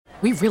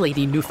We really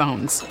need new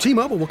phones.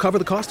 T-Mobile will cover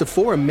the cost of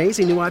 4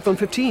 amazing new iPhone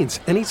 15s,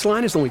 and each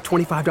line is only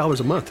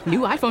 $25 a month. New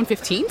iPhone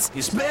 15s?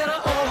 It's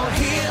better over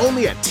here.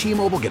 Only at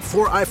T-Mobile, get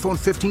 4 iPhone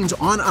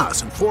 15s on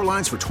us and 4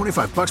 lines for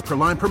 $25 per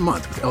line per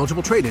month with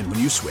eligible trade-in when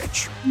you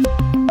switch.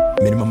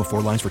 Minimum of 4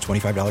 lines for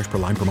 $25 per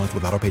line per month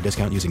with autopay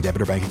discount using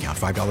debit or bank account.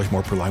 $5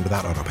 more per line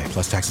without autopay,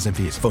 plus taxes and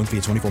fees. Phone fee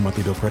at 24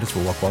 monthly bill credits for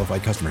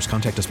well-qualified customers.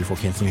 Contact us before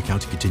canceling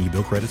account to continue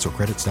bill credits or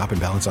credit stop and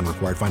balance on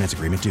required finance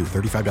agreement due.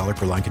 $35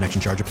 per line connection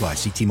charge applies.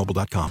 See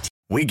T-Mobile.com.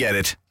 We get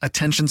it.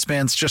 Attention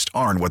spans just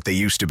aren't what they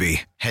used to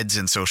be. Heads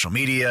in social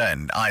media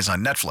and eyes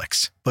on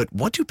Netflix. But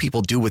what do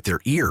people do with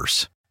their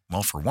ears?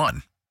 Well, for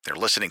one, they're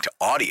listening to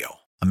audio.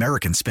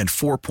 Americans spend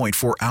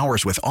 4.4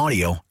 hours with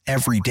audio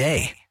every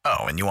day.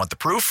 Oh, and you want the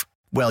proof?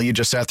 Well, you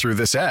just sat through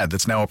this ad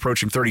that's now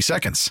approaching 30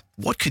 seconds.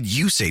 What could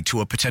you say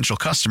to a potential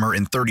customer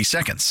in 30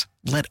 seconds?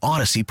 Let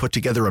Odyssey put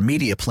together a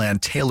media plan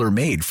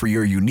tailor-made for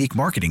your unique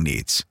marketing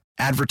needs.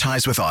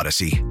 Advertise with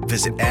Odyssey.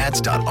 Visit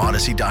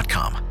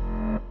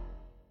ads.odyssey.com.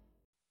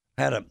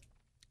 Had a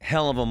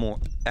hell of a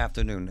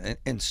afternoon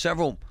and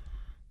several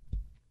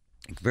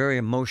very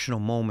emotional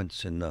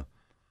moments in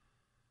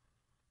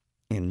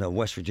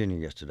West Virginia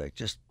yesterday.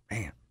 Just,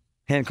 man,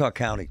 Hancock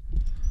County,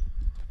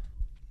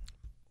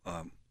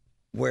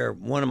 where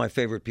one of my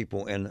favorite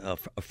people and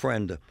a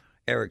friend,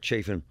 Eric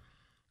Chafin,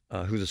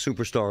 who's a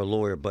superstar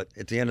lawyer, but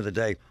at the end of the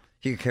day,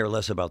 he could care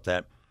less about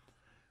that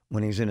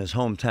when he's in his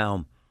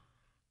hometown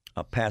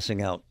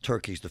passing out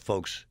turkeys to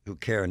folks who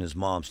care, and his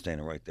mom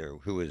standing right there,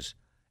 who is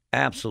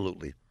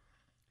absolutely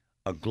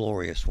a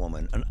glorious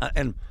woman.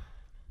 And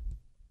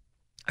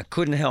I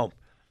couldn't help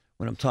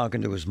when I'm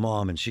talking to his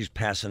mom and she's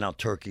passing out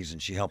turkeys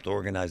and she helped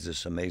organize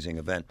this amazing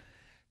event,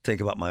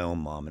 think about my own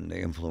mom and the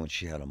influence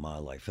she had on my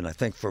life. And I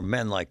think for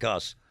men like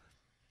us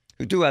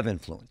who do have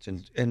influence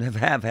and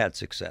have had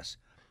success,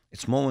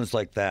 it's moments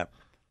like that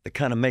that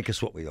kind of make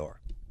us what we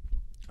are,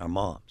 our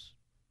moms,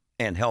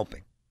 and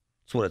helping.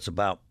 That's what it's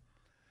about.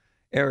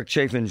 Eric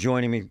Chafin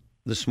joining me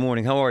this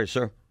morning. How are you,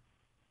 sir?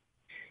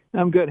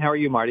 I'm good. How are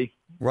you, Marty?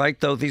 Right,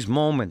 though, these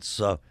moments,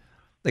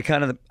 they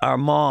kind of, our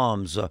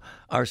moms,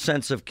 our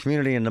sense of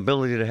community and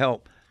ability to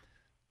help,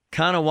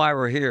 kind of why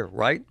we're here,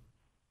 right?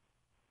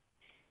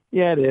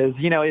 Yeah, it is.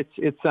 You know, it's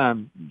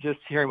just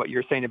hearing what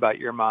you're saying about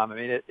your mom. I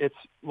mean, it's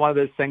one of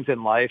those things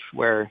in life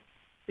where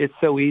it's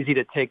so easy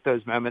to take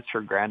those moments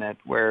for granted,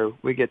 where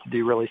we get to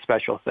do really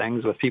special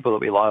things with people that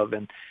we love.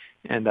 And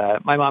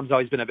my mom's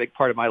always been a big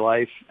part of my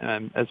life,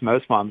 as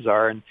most moms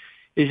are. And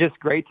it's just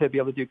great to be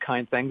able to do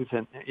kind things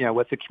and, you know,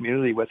 with the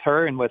community, with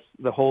her and with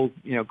the whole,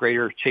 you know,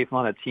 greater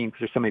Chafin team,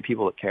 because there's so many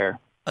people that care.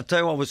 I'll tell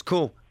you what was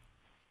cool.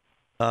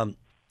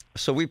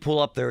 So we pull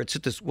up there. It's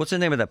at this, what's the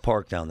name of that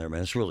park down there,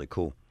 man? It's really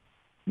cool.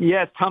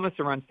 Yeah, it's Thomas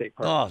and Run State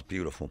Park. Oh, it's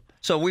beautiful.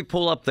 So we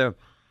pull up there,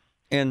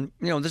 and,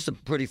 you know, this is a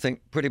pretty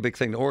big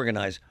thing to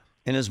organize.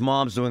 And his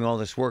mom's doing all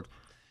this work.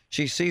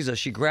 She sees us.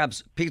 She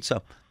grabs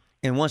pizza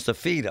and wants to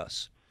feed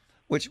us,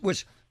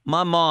 which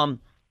my mom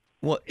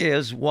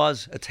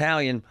was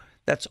Italian.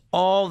 That's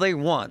all they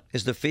want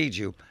is to feed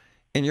you.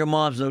 And your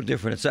mom's no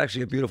different. It's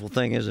actually a beautiful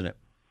thing, isn't it?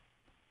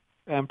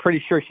 I'm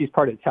pretty sure she's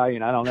part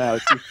Italian. I don't know.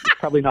 She's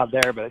probably not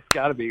there, but it's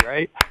got to be,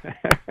 right?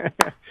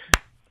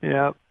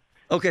 Yeah.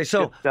 Okay,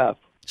 Good stuff.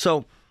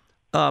 So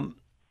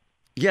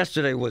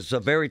yesterday was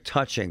very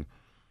touching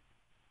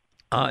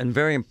and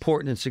very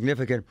important and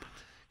significant,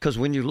 because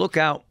when you look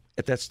out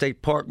at that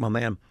state park, my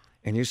man,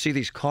 and you see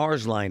these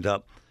cars lined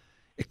up,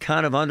 it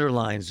kind of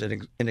underlines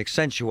and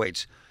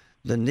accentuates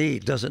the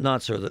need, does it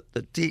not, sir?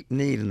 The deep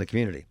need in the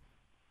community.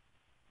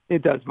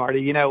 It does,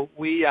 Marty. You know,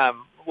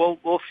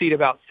 we'll feed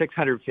about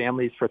 600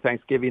 families for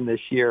Thanksgiving this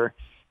year,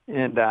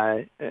 and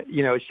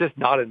you know, it's just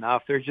not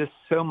enough. There's just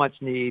so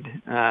much need,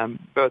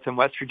 both in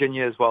West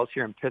Virginia as well as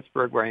here in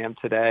Pittsburgh, where I am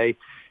today,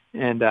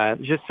 and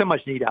there's just so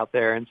much need out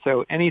there. And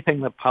so,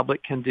 anything the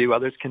public can do,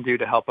 others can do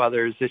to help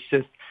others. It's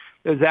just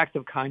those acts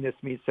of kindness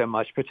mean so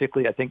much,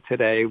 particularly I think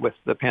today with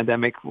the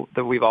pandemic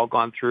that we've all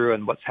gone through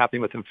and what's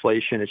happening with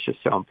inflation. It's just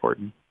so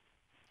important.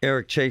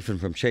 Eric Chafin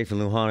from Chafin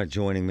Luhana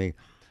joining me.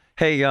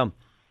 Hey,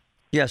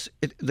 yes,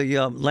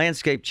 the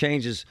landscape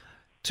changes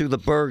to the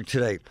Berg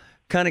today.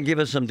 Kind of give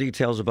us some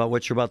details about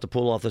what you're about to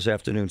pull off this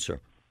afternoon,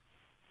 sir.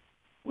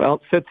 Well,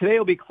 so today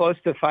will be close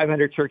to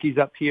 500 turkeys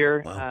up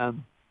here. Wow.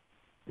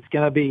 It's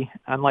going to be,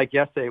 unlike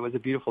yesterday, it was a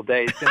beautiful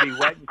day. It's going to be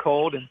wet and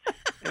cold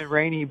and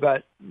rainy,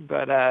 but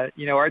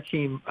you know, our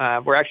team,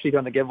 we're actually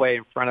doing the giveaway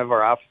in front of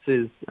our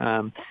offices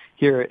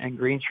here in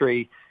Green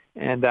Tree.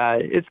 And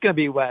it's going to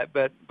be wet,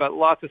 but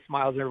lots of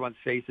smiles on everyone's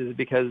faces,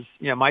 because,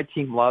 you know, my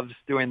team loves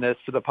doing this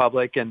for the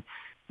public. And,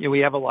 you know, we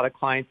have a lot of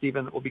clients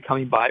even that will be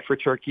coming by for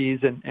turkeys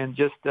and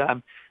just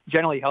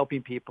generally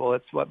helping people.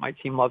 It's what my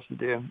team loves to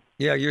do.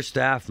 Yeah, your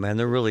staff, man,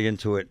 they're really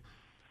into it.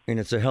 And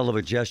it's a hell of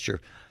a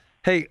gesture.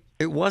 Hey,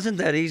 it wasn't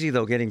that easy,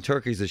 though, getting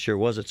turkeys this year,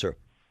 was it, sir?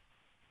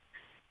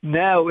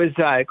 No, it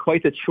was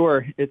quite the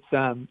chore. It's,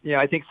 you know,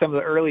 I think some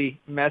of the early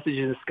messages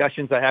and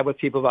discussions I had with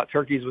people about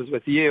turkeys was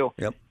with you.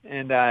 Yep.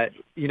 And,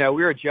 you know,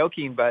 we were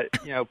joking, but,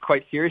 you know,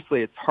 quite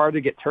seriously, it's hard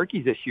to get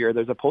turkeys this year.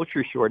 There's a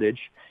poultry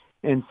shortage.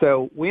 And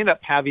so we ended up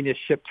having to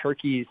ship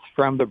turkeys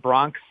from the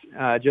Bronx,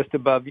 just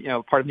above,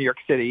 part of New York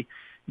City,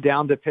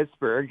 down to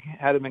Pittsburgh,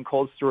 had them in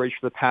cold storage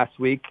for the past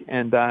week,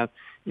 and,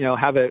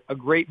 have a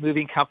great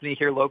moving company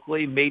here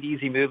locally, Made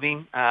Easy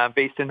Moving,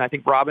 based in, I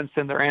think,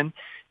 Robinson they're in,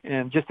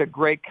 and just a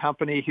great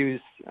company who's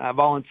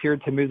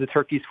volunteered to move the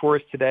turkeys for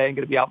us today and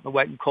going to be out in the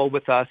wet and cold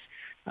with us,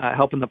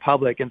 helping the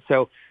public. And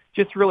so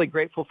just really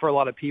grateful for a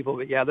lot of people.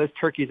 But, yeah, those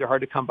turkeys are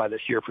hard to come by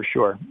this year for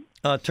sure.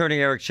 Attorney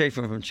Eric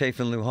Chafin from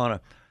Chafin Luhana.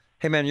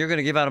 Hey, man, you're going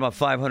to give out about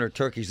 500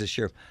 turkeys this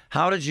year.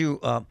 How did you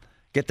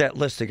get that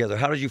list together?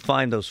 How did you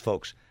find those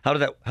folks? How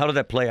did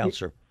that play out,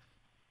 sir?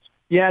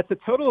 Yeah, it's a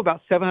total of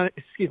about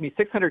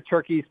 600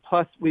 turkeys,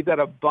 plus we've got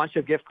a bunch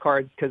of gift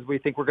cards because we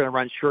think we're going to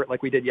run short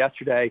like we did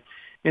yesterday.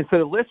 And so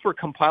the lists were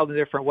compiled in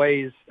different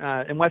ways.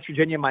 In West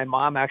Virginia, my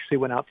mom actually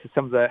went out to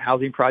some of the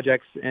housing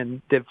projects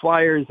and did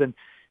flyers and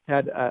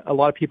had a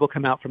lot of people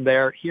come out from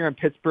there. Here in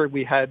Pittsburgh,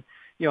 we had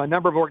a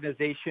number of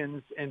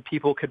organizations, and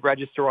people could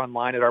register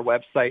online at our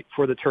website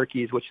for the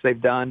turkeys, which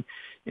they've done.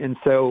 And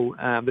so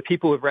the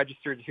people who have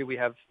registered who we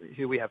have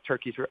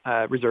turkeys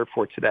reserved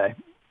for today.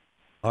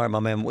 All right,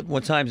 my man.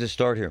 What time does it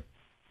start here?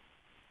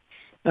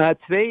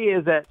 Today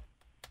is at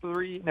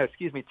 2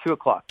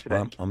 o'clock today.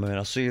 All right, my man,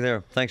 I'll see you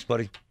there. Thanks,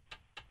 buddy.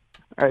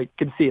 All right,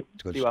 good to see you.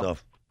 It's good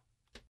stuff.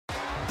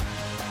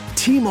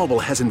 T-Mobile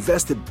has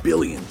invested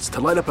billions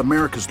to light up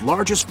America's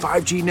largest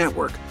 5G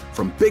network,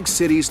 from big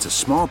cities to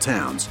small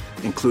towns,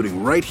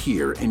 including right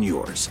here in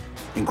yours.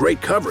 And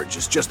great coverage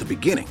is just the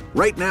beginning.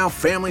 Right now,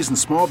 families and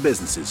small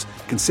businesses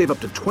can save up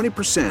to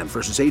 20%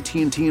 versus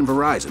AT&T and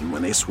Verizon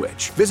when they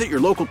switch. Visit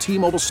your local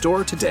T-Mobile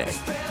store today.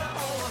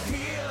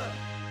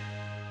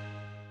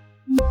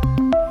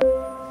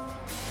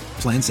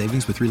 Plan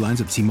savings with 3 lines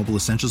of T-Mobile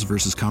Essentials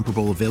versus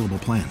comparable available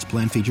plans.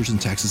 Plan features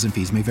and taxes and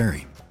fees may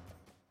vary.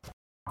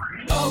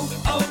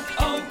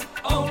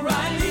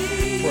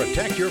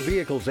 Protect your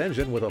vehicle's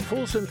engine with a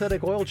full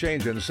synthetic oil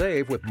change and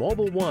save with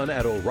Mobil 1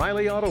 at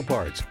O'Reilly Auto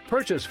Parts.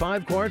 Purchase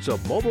 5 quarts of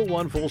Mobil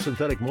 1 full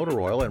synthetic motor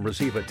oil and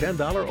receive a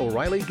 $10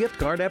 O'Reilly gift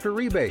card after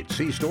rebate.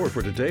 See store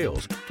for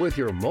details. With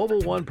your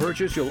Mobil 1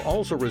 purchase, you'll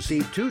also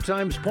receive 2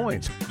 times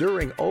points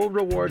during O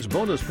Rewards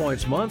Bonus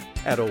Points Month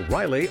at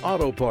O'Reilly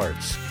Auto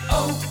Parts.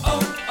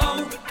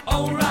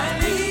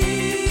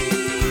 O'Reilly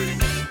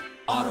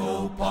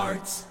Auto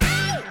Parts.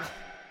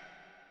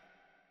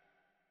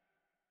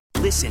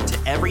 Listen to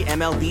every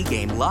MLB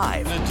game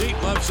live. In the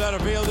deep left center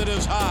field, it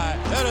is high,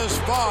 it is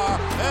far,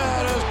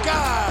 it is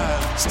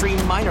gone.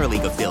 Stream minor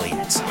league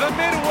affiliates. The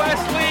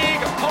Midwest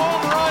League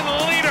home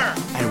run leader.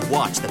 And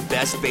watch the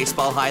best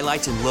baseball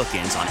highlights and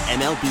look-ins on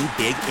MLB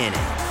Big Inning.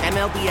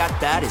 MLB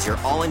At Bat is your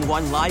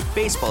all-in-one live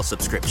baseball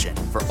subscription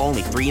for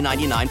only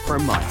 $3.99 per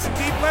month.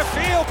 Deep left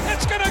field,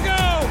 it's gonna go.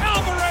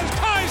 Alvarez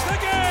ties the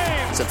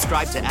game.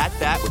 Subscribe to At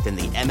Bat within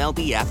the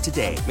MLB app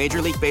today.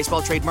 Major League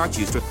Baseball trademarks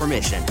used with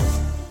permission.